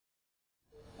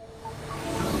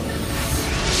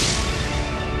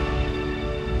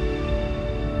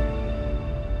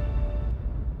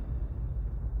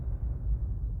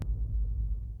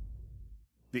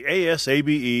The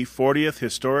ASABE 40th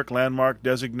Historic Landmark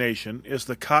designation is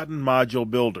the Cotton Module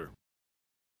Builder.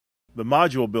 The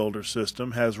Module Builder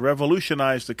system has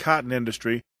revolutionized the cotton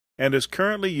industry and is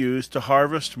currently used to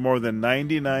harvest more than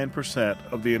 99%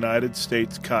 of the United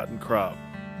States cotton crop.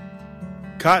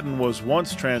 Cotton was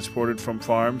once transported from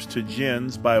farms to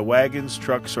gins by wagons,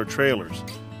 trucks, or trailers.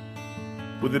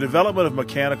 With the development of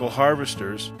mechanical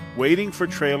harvesters, waiting for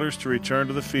trailers to return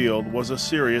to the field was a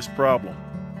serious problem.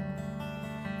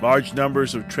 Large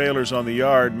numbers of trailers on the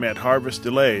yard meant harvest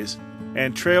delays,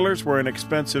 and trailers were an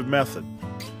expensive method.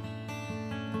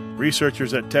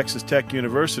 Researchers at Texas Tech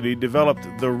University developed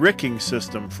the ricking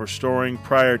system for storing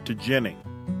prior to ginning.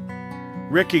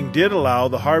 Ricking did allow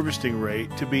the harvesting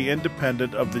rate to be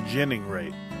independent of the ginning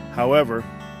rate. However,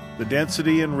 the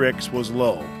density in ricks was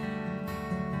low.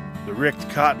 The ricked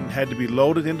cotton had to be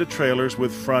loaded into trailers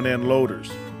with front-end loaders.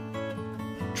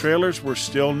 Trailers were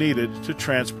still needed to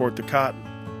transport the cotton.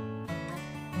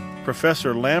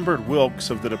 Professor Lambert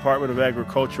Wilkes of the Department of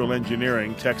Agricultural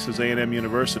Engineering, Texas A&M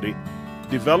University,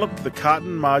 developed the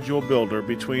Cotton Module Builder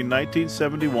between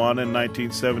 1971 and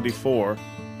 1974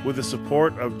 with the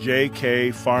support of J.K.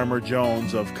 Farmer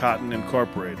Jones of Cotton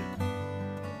Incorporated.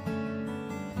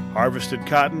 Harvested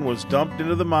cotton was dumped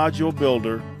into the Module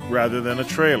Builder rather than a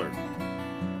trailer.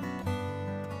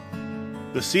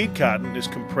 The seed cotton is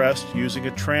compressed using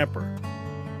a tramper.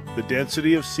 The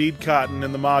density of seed cotton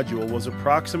in the module was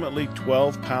approximately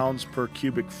 12 pounds per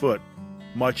cubic foot,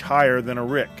 much higher than a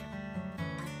rick.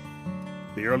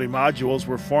 The early modules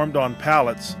were formed on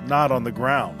pallets, not on the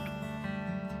ground.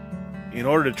 In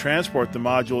order to transport the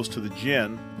modules to the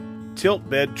gin, tilt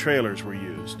bed trailers were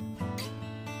used.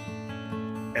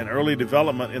 An early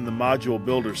development in the module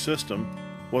builder system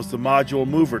was the module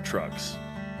mover trucks.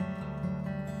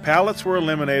 Pallets were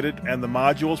eliminated and the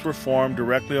modules were formed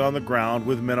directly on the ground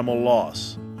with minimal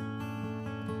loss.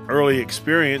 Early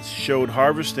experience showed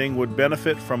harvesting would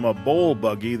benefit from a bowl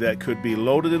buggy that could be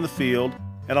loaded in the field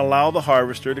and allow the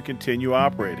harvester to continue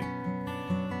operating.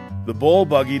 The bowl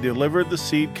buggy delivered the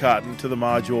seed cotton to the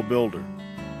module builder.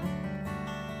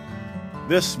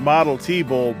 This Model T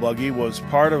bowl buggy was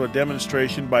part of a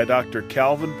demonstration by Dr.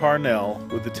 Calvin Parnell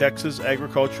with the Texas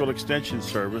Agricultural Extension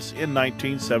Service in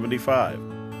 1975.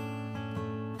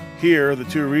 Here, the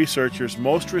two researchers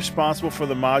most responsible for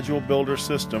the module builder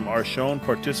system are shown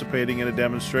participating in a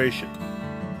demonstration: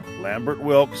 Lambert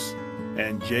Wilkes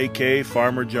and J.K.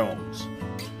 Farmer Jones.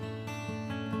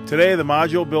 Today, the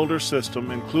module builder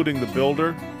system, including the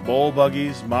builder, bowl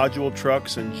buggies, module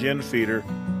trucks, and gin feeder,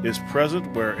 is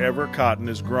present wherever cotton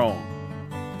is grown.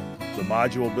 The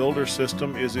module builder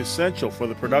system is essential for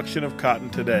the production of cotton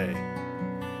today.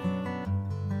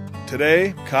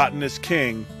 Today, cotton is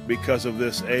king because of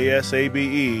this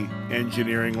ASABE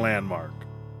engineering landmark.